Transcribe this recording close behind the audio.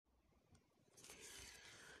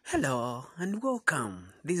Hello and welcome.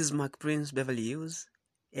 This is Mark Prince Beverly Hills,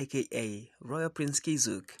 aka Royal Prince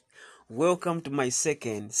Kizuk. Welcome to my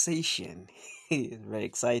second session. Very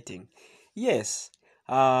exciting. Yes.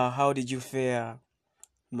 How did you fare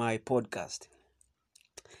my podcast?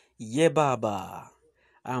 Yeah, Baba.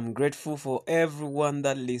 I'm grateful for everyone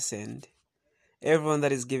that listened, everyone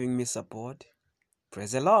that is giving me support.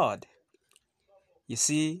 Praise the Lord. You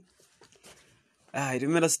see, I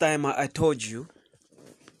remember last time I told you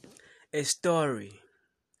a story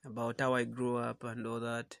about how I grew up and all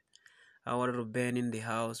that. I wanted to been in the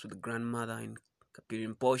house with grandmother in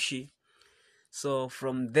Kapirimposhi. So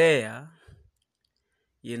from there,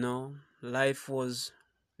 life was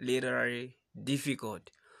literally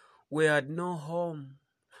difficult. We had no home.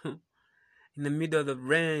 In the middle of the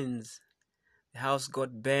rains, the house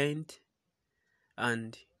got burnt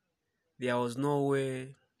and there was no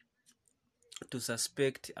way to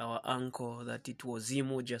suspect our uncle that it was him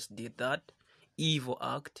who just did that evil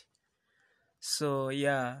act. So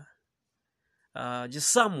yeah, just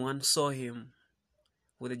someone saw him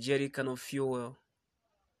with a jerry can of fuel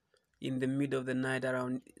in the middle of the night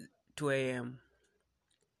around 2 a.m.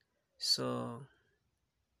 So,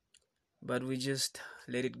 but we just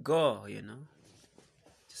let it go,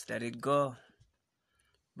 just let it go.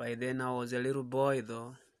 By then I was a little boy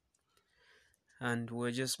though, and we're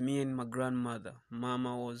just me and my grandmother.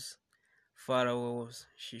 Mama was far away,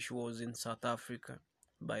 she was in South Africa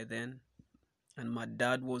by then, and my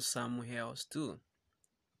dad was somewhere else too.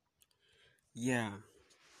 Yeah,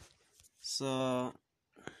 so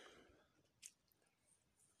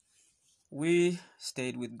we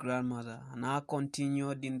stayed with grandmother, and I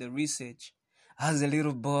continued in the research. As a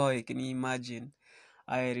little boy, can you imagine?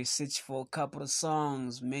 I researched for a couple of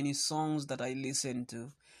songs, many songs that I listened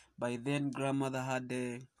to. By then, grandmother had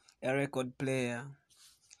a record player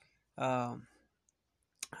um,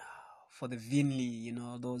 for the Vinley,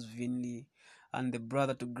 those Vinley, and the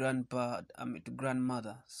brother to to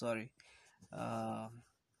grandmother. Sorry, uh,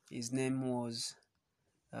 his name was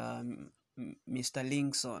Mr.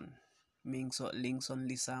 Linkson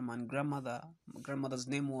Lisam, and grandmother's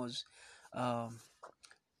name was um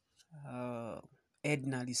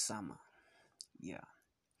Edna Lisama. Yeah.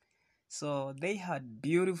 So they had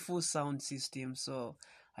beautiful sound system, so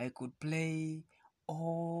I could play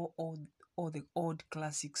all the old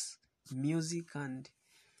classics music and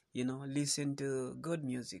listen to good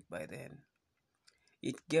music by then.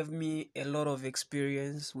 It gave me a lot of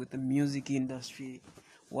experience with the music industry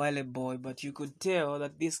while a boy, but you could tell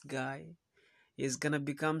that this guy is gonna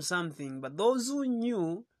become something. But those who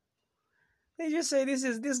knew, they just say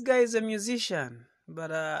this guy is a musician.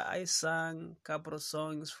 But I sang a couple of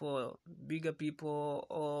songs for bigger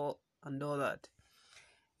people and all that.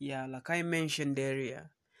 Yeah, like I mentioned earlier,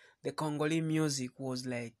 the Congolese music was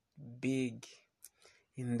like big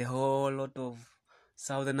in the whole lot of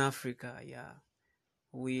Southern Africa. Yeah,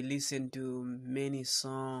 we listened to many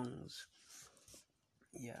songs.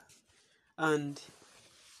 Yeah, and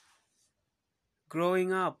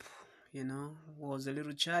growing up, was a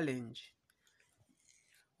little challenge.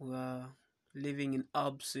 We were living in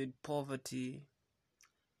absolute poverty,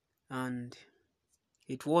 and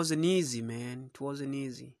it wasn't easy, man. It wasn't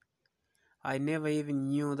easy. I never even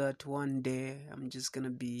knew that one day I'm just gonna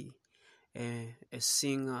be a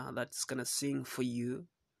singer that's gonna sing for you.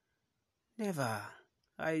 Never.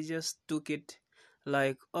 I just took it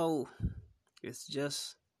like, oh, it's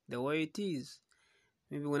just the way it is.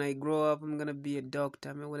 Maybe when I grow up, I'm gonna be a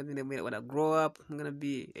doctor. Maybe when I grow up, I'm gonna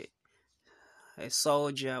be a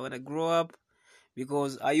soldier. When I grow up,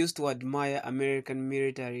 because I used to admire American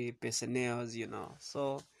military personnel,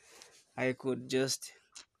 so I could just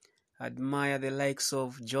admire the likes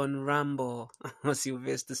of John Rambo,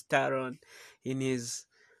 Sylvester Stallone in his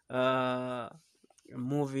uh,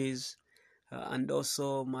 movies, and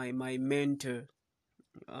also my mentor,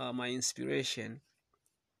 my inspiration,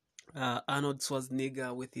 Arnold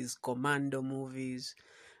Schwarzenegger with his Commando movies,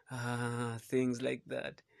 things like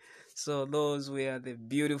that. So those were the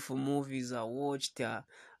beautiful movies I watched. The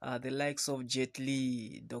likes of Jet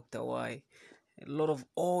Li, Dr. Y, a lot of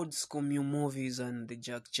old school movies and the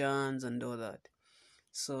Jack Chans and all that.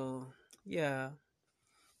 So yeah,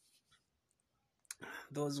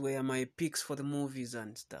 those were my picks for the movies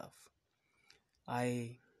and stuff.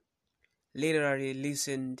 I literally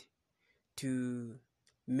listened to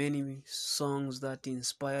many songs that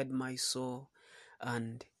inspired my soul,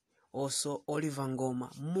 and also Oliver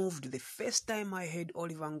Ngoma moved. The first time I heard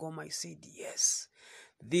Oliver Ngoma, I said, yes,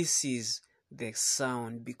 this is the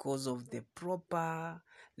sound, because of the proper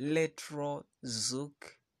electro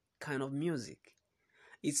zouk kind of music.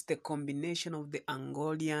 It's the combination of the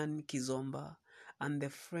Angolan Kizomba and the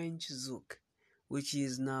French Zouk, which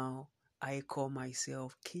is now I call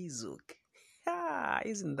myself Kizouk.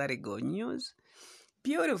 Isn't that a good news?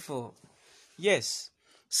 Beautiful. Yes.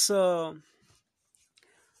 So,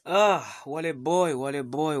 what a boy, what a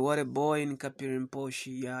boy, what a boy in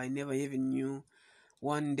Kapirimposhi. Yeah, I never even knew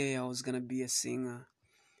one day I was gonna be a singer.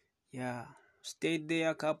 Yeah, stayed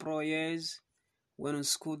there a couple of years, went to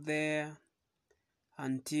school there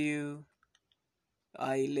until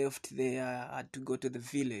I left there. I had to go to the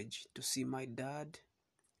village to see my dad.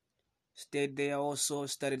 Stayed there also,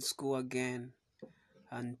 started school again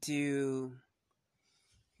until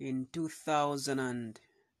in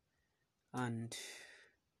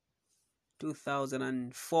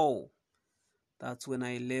 2004. That's when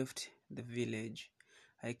I left the village.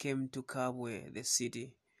 I came to Kabwe, the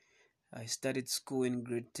city. I started school in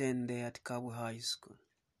grade 10 there at Kabwe High School.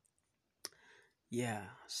 Yeah,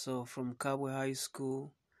 so from Kabwe High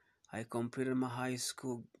School, I completed my high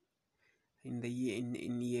school in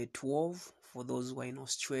year 12. For those who are in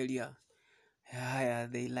Australia, yeah,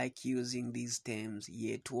 they like using these terms.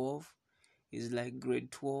 Year 12 is like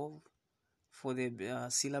grade 12. For the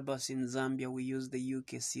syllabus in Zambia, we use the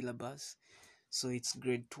UK syllabus. So it's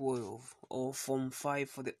grade 12 or Form 5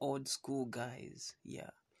 for the old school guys. Yeah.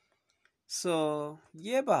 So,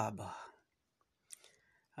 yeah, Baba.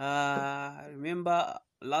 Remember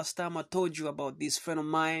last time I told you about this friend of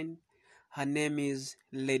mine. Her name is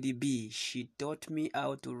Lady B. She taught me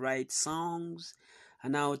how to write songs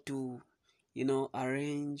and how to,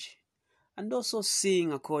 arrange and also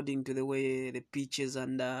sing according to the way the pitches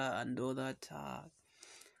and all that.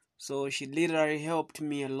 So she literally helped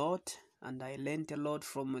me a lot, and I learned a lot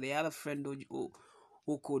from the other friend who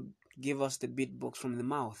could give us the beatbox from the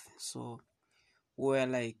mouth. So we're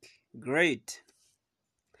like great,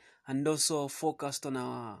 and also focused on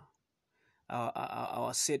our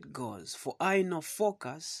set goals. For I know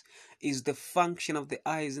focus is the function of the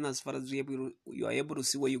eyes, in as far as you are able to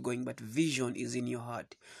see where you're going, but vision is in your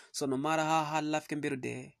heart. So no matter how hard life can be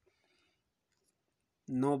today,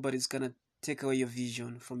 nobody's gonna take away your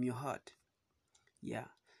vision from your heart. Yeah.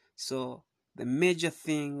 So the major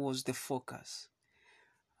thing was the focus.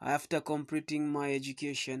 After completing my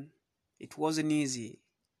education, it wasn't easy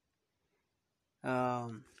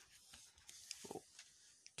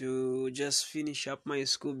to just finish up my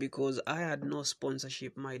school because I had no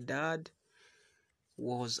sponsorship. My dad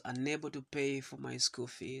was unable to pay for my school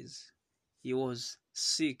fees. He was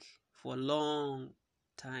sick for a long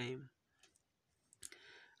time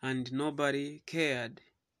and nobody cared.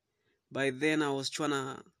 By then I was trying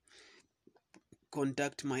to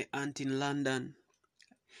contact my aunt in London.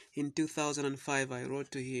 In 2005 I wrote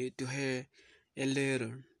to her a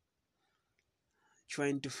letter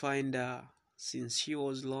trying to find her since she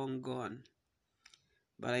was long gone,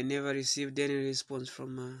 but I never received any response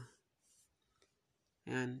from her.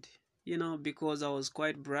 And because I was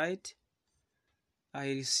quite bright,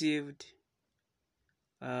 I received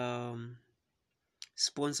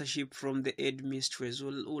sponsorship from the headmistress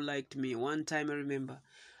who liked me. One time I remember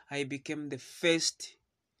I became the first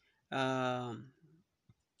the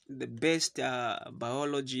best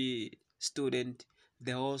biology student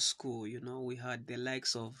the whole school. We had the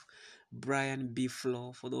likes of Brian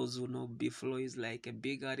Biflo. For those who know, Biflo is like a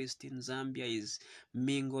big artist in Zambia. He's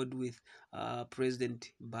mingled with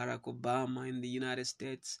President Barack Obama in the United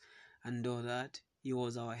States and all that. He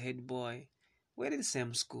was our head boy. We're in the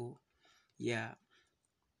same school. Yeah.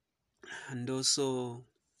 And also,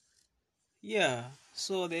 yeah,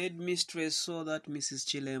 so the headmistress saw that Mrs.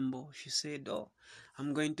 Chilembo. She said, "Oh,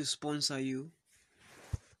 I'm going to sponsor you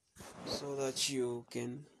so that you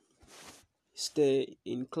can stay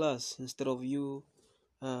in class instead of you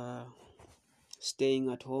staying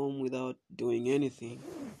at home without doing anything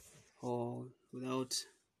or without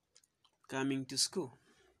coming to school."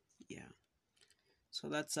 Yeah. So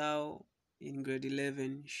that's how in grade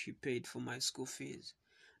 11 she paid for my school fees.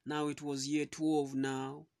 Now it was year 12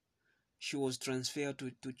 now. She was transferred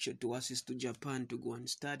to assist to Japan to go and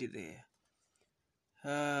study there.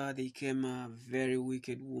 They came a very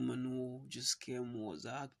wicked woman who just came, was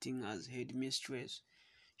acting as headmistress.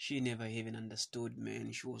 She never even understood,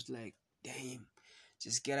 man. She was like, damn,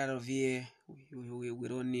 just get out of here. We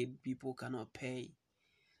don't need people, cannot pay.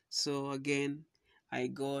 So again, I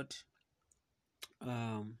got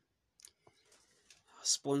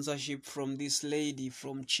sponsorship from this lady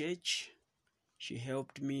from church. She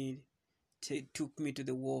helped me, took me to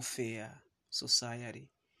the welfare society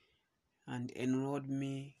and enrolled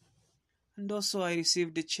me. And also I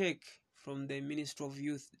received a check from the Ministry of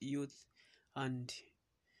Youth and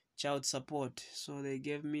child support. So they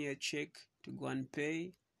gave me a check to go and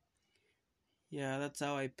pay. Yeah, that's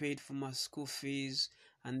how I paid for my school fees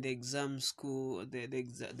and the exam school, the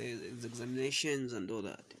examinations and all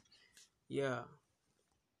that. Yeah.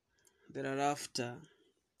 Thereafter,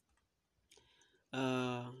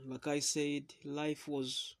 like I said, life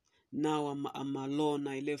was, now I'm alone.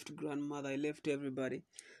 I left grandmother, I left everybody.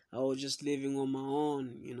 I was just living on my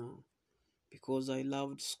own, because I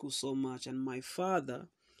loved school so much. And my father's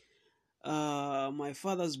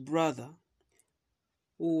brother,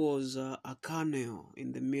 who was a colonel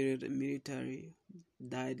in the military,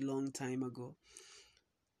 died long time ago.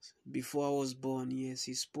 Before I was born, yes,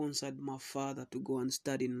 he sponsored my father to go and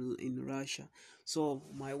study in Russia. So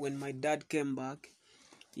when my dad came back,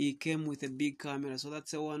 he came with a big camera. So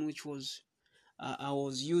that's the one which was I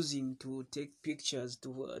was using to take pictures,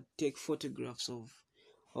 to take photographs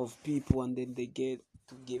of people, and then they get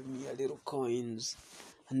to give me a little coins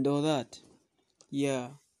and all that. Yeah.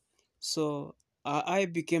 So I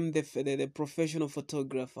became the professional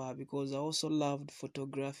photographer because I also loved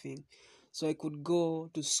photographing. So I could go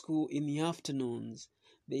to school in the afternoons.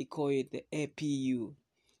 They call it the APU.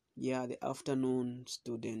 Yeah, the afternoon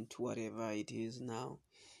student, whatever it is now.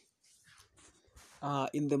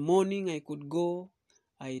 In the morning, I could go.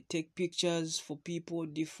 I take pictures for people,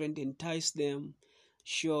 different, entice them,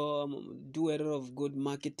 show, do a lot of good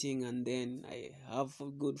marketing, and then I have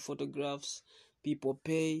good photographs. People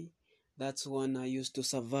pay. That's when I used to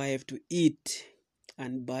survive, to eat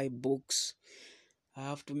and buy books. I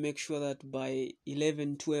have to make sure that by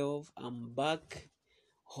 11, 12, I'm back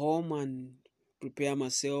home and prepare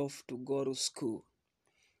myself to go to school.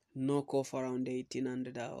 Knock off around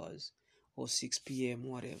 1800 hours or 6 p.m.,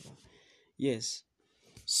 whatever. Yes.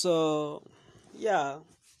 So, yeah,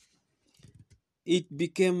 it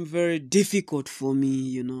became very difficult for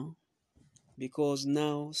me, because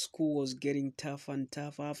now school was getting tough and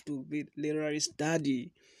tough. I have to literally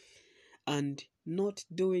study and not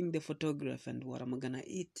doing the photograph. And what am I gonna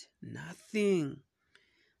eat? Nothing.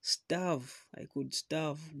 Starve. I could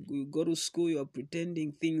starve. You go to school, you're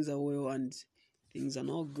pretending things are well and things are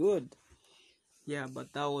not good. Yeah,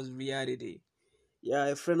 but that was reality. Yeah,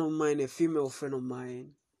 a friend of mine, a female friend of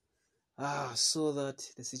mine, saw that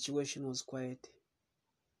the situation was quite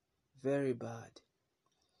very bad.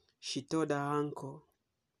 She told her uncle,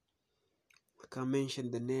 I can't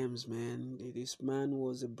mention the names, man. This man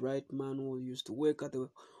was a bright man who used to work at the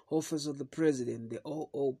office of the president, the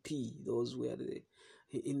OOP. Those were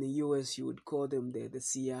in the US, you would call them the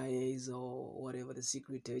CIAs or whatever, the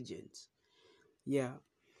secret agents. Yeah.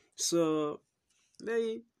 So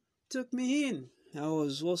they took me in. I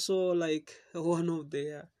was also like one of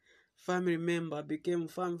their family member, became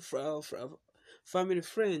family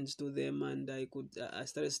friends to them, and I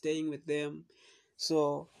started staying with them.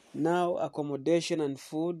 So now accommodation and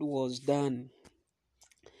food was done.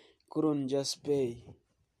 Couldn't just pay,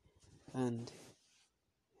 and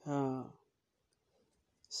uh,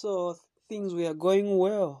 so things were going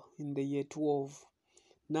well in the year 12.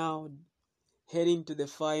 Now heading to the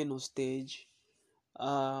final stage,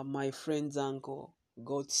 my friend's uncle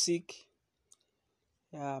got sick.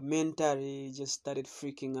 Mentally just started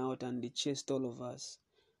freaking out, and it chased all of us.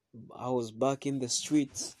 I was back in the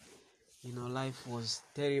streets. Life was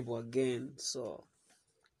terrible again. So,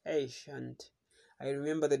 and I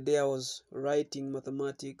remember the day I was writing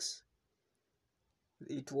mathematics.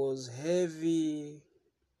 It was heavy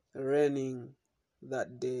raining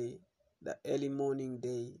that day, the early morning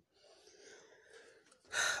day.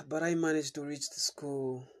 But I managed to reach the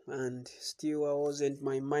school, and still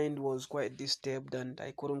my mind was quite disturbed and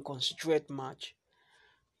I couldn't concentrate much.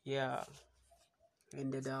 Yeah,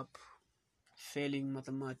 ended up failing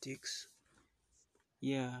mathematics.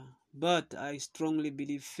 Yeah, but I strongly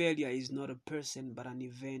believe failure is not a person but an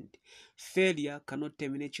event. Failure cannot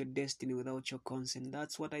terminate your destiny without your consent.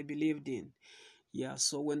 That's what I believed in. Yeah,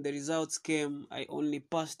 so when the results came, I only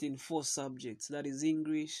passed in 4 subjects. That is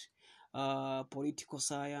English, political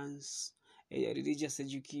science, religious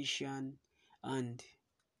education, and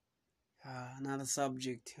another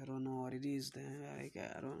subject. I don't know what it is. I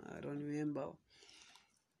don't remember.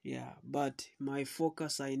 Yeah, but my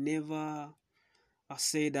focus, I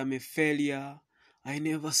said I'm a failure. I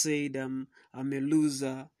never said I'm a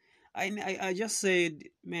loser. I just said,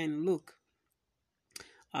 man, look,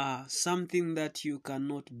 something that you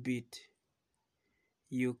cannot beat.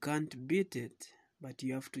 You can't beat it, but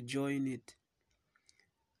you have to join it.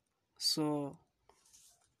 So,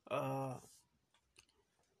 I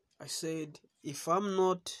said, if I'm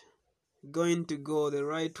not going to go the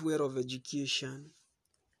right way of education,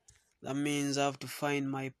 That means I have to find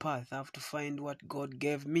my path. I have to find what God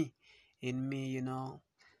gave me in me,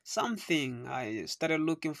 Something. I started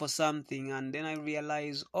looking for something, and then I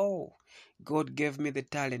realized, oh, God gave me the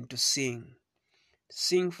talent to sing.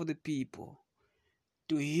 Sing for the people,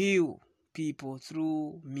 to heal people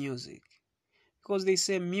through music. Because they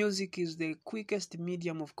say music is the quickest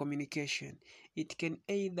medium of communication. It can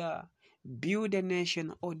either build a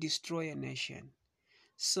nation or destroy a nation.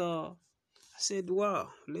 So I said, wow,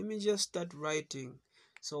 let me just start writing.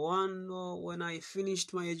 So when I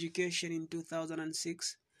finished my education in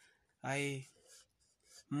 2006, I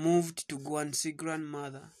moved to go and see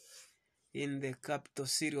grandmother in the capital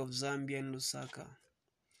city of Zambia, in Lusaka,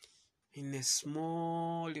 in a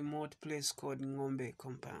small remote place called Ngombe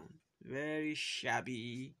Compound. Very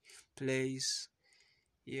shabby place.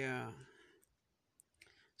 Yeah.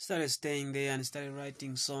 Started staying there and started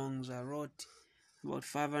writing songs. I wrote about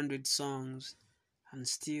 500 songs and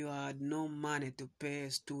still had no money to pay a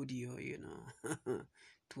studio.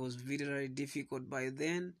 It was very difficult. By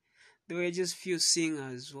then there were just few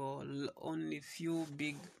singers, or only few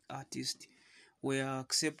big artists were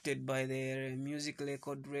accepted by their music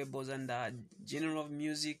record labels, and the genre of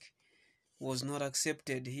music was not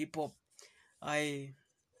accepted. Hip hop. I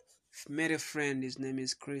met a friend, his name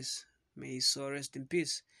is Chris, may his soul rest in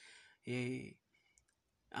peace.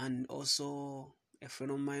 And also a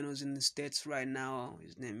friend of mine who's in the States right now,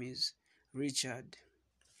 his name is Richard.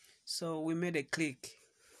 So we made a clique.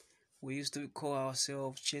 We used to call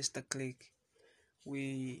ourselves Chester Clique.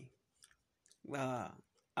 We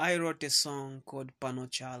I wrote a song called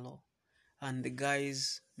Panochalo, and the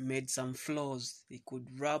guys made some flows. They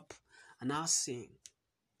could rap and I sing.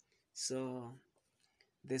 So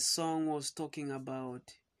the song was talking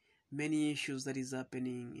about many issues that is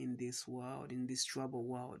happening in this world, in this troubled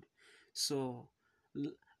world. So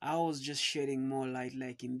I was just shedding more light,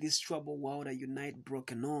 like, in this troubled world I unite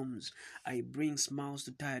broken homes, I bring smiles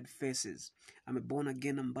to tired faces. I'm a born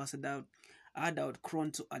again ambassador, adult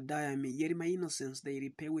crown to adire me, yet my innocence they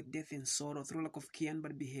repay with death and sorrow through lack of care and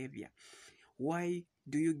bad behavior. Why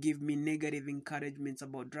do you give me negative encouragements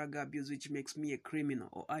about drug abuse, which makes me a criminal,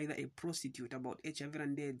 or either a prostitute, about HIV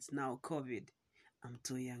and AIDS, now COVID? I'm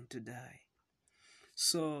too young to die.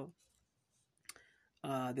 So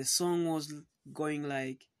the song was going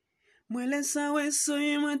like, mwelesa weso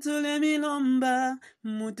yimwe tule milomba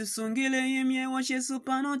mutusungile yimye washesu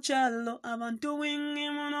pano chalo abantu wingi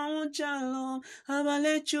muno muchalo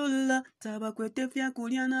abalechula tabakwete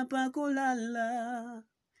vyakulya na pakulala.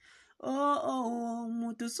 Oh,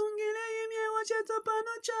 mutusungile yimye washesu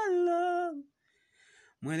pano chalo.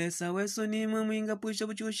 Mwelesa wesu nimwe mwinga pusha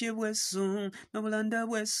buchushi bwesu nobulanda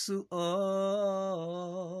bwesu. Oh,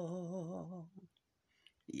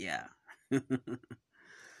 yeah.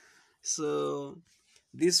 So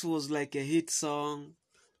this was like a hit song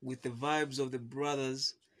with the vibes of the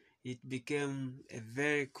brothers. It became a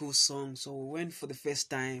very cool song. So we went for the first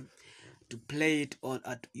time to play it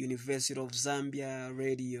at University of Zambia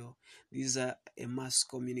Radio. These are a mass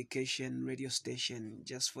communication radio station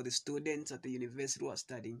just for the students at the university who are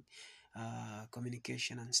studying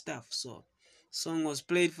communication and stuff. So song was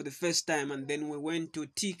played for the first time, and then we went to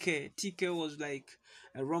TK. TK was like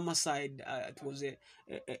a Romacide. It was a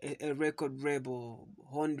record label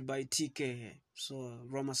owned by TK. So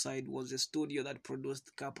Romacide was a studio that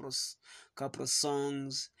produced couple of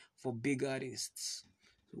songs for big artists.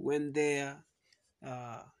 Went there,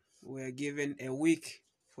 we were given a week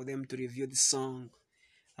for them to review the song,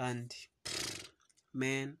 and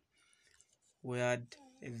man, we had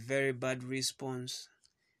a very bad response.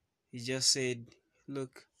 He just said,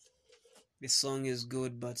 look, the song is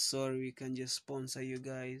good, but sorry, we can just sponsor you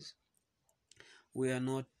guys. We are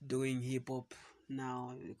not doing hip hop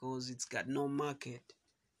now because it's got no market.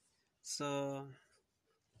 So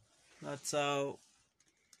that's how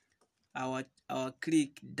our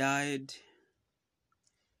clique died.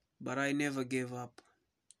 But I never gave up.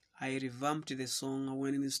 I revamped the song. I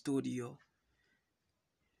went in the studio,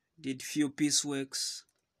 did few pieceworks,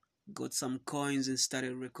 got some coins and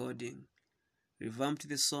started recording. Revamped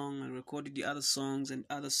the song, I recorded the other songs, and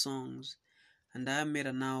I made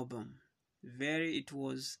an album. It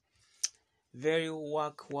was very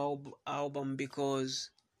wow album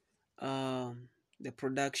because the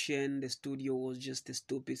production, the studio was just a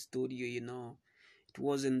stupid studio, it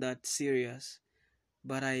wasn't that serious.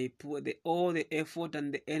 But I put all the effort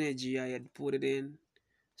and the energy I had put it in.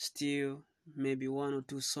 Still, maybe one or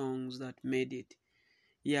two songs that made it.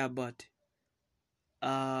 Yeah, but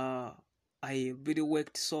I really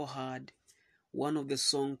worked so hard. One of the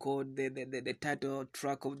song called the title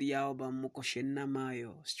track of the album, Mukoshenna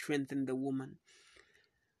Mayo, Strengthen the Woman.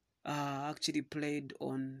 actually played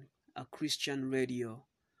on a Christian radio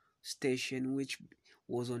station which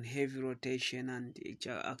was on heavy rotation, and it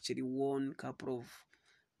actually won a couple of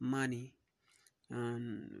money,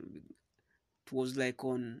 and it was like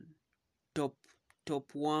on top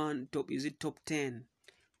top one, top, is it top 10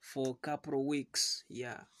 for a couple of weeks.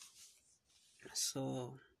 Yeah,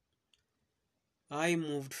 so I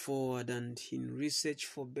moved forward and in research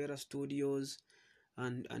for better studios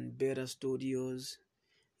and better studios.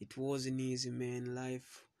 It wasn't easy, man.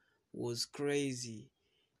 Life was crazy.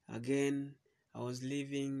 Again, I was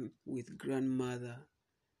living with grandmother,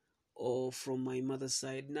 or from my mother's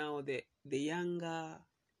side. Now the younger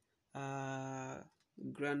uh,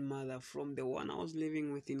 grandmother from the one I was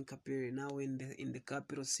living with in Kapiri, now in the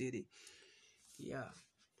capital city. Yeah.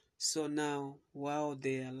 So now, while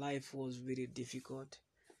their life was very difficult,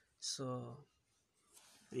 so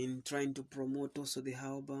in trying to promote also the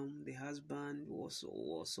album, the husband was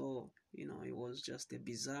also, he was just a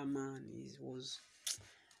bizarre man. He was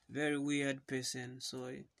very weird person.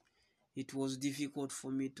 So it was difficult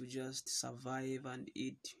for me to just survive and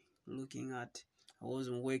eat. Looking at, I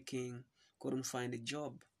wasn't working, couldn't find a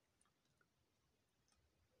job.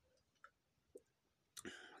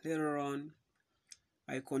 Later on,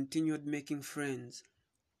 I continued making friends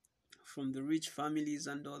from the rich families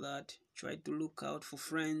and all that. Tried to look out for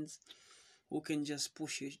friends who can just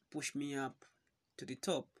push me up to the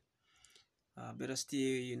top. Better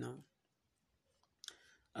still,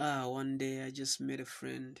 one day I just met a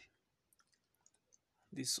friend,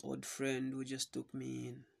 this old friend who just took me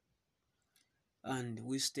in, and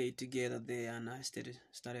we stayed together there, and I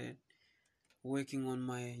started working on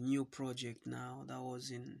my new project now. That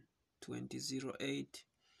was in 2008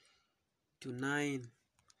 to 9.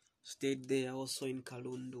 Stayed there also in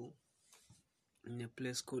Kalundu, in a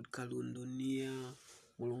place called Kalundu near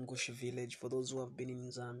Mulungushi village, for those who have been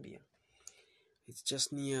in Zambia. It's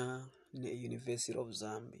just near the University of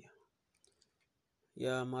Zambia.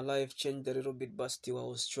 Yeah, my life changed a little bit, but still I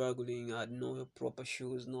was struggling. I had no proper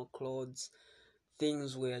shoes, no clothes.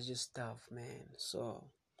 Things were just tough, man. So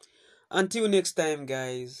until next time,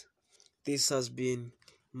 guys, this has been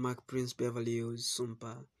Mark Prince Beverly Hills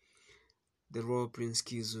Sumpa, the Royal Prince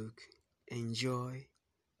Kizuk. Enjoy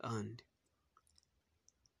and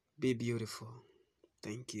be beautiful.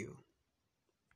 Thank you.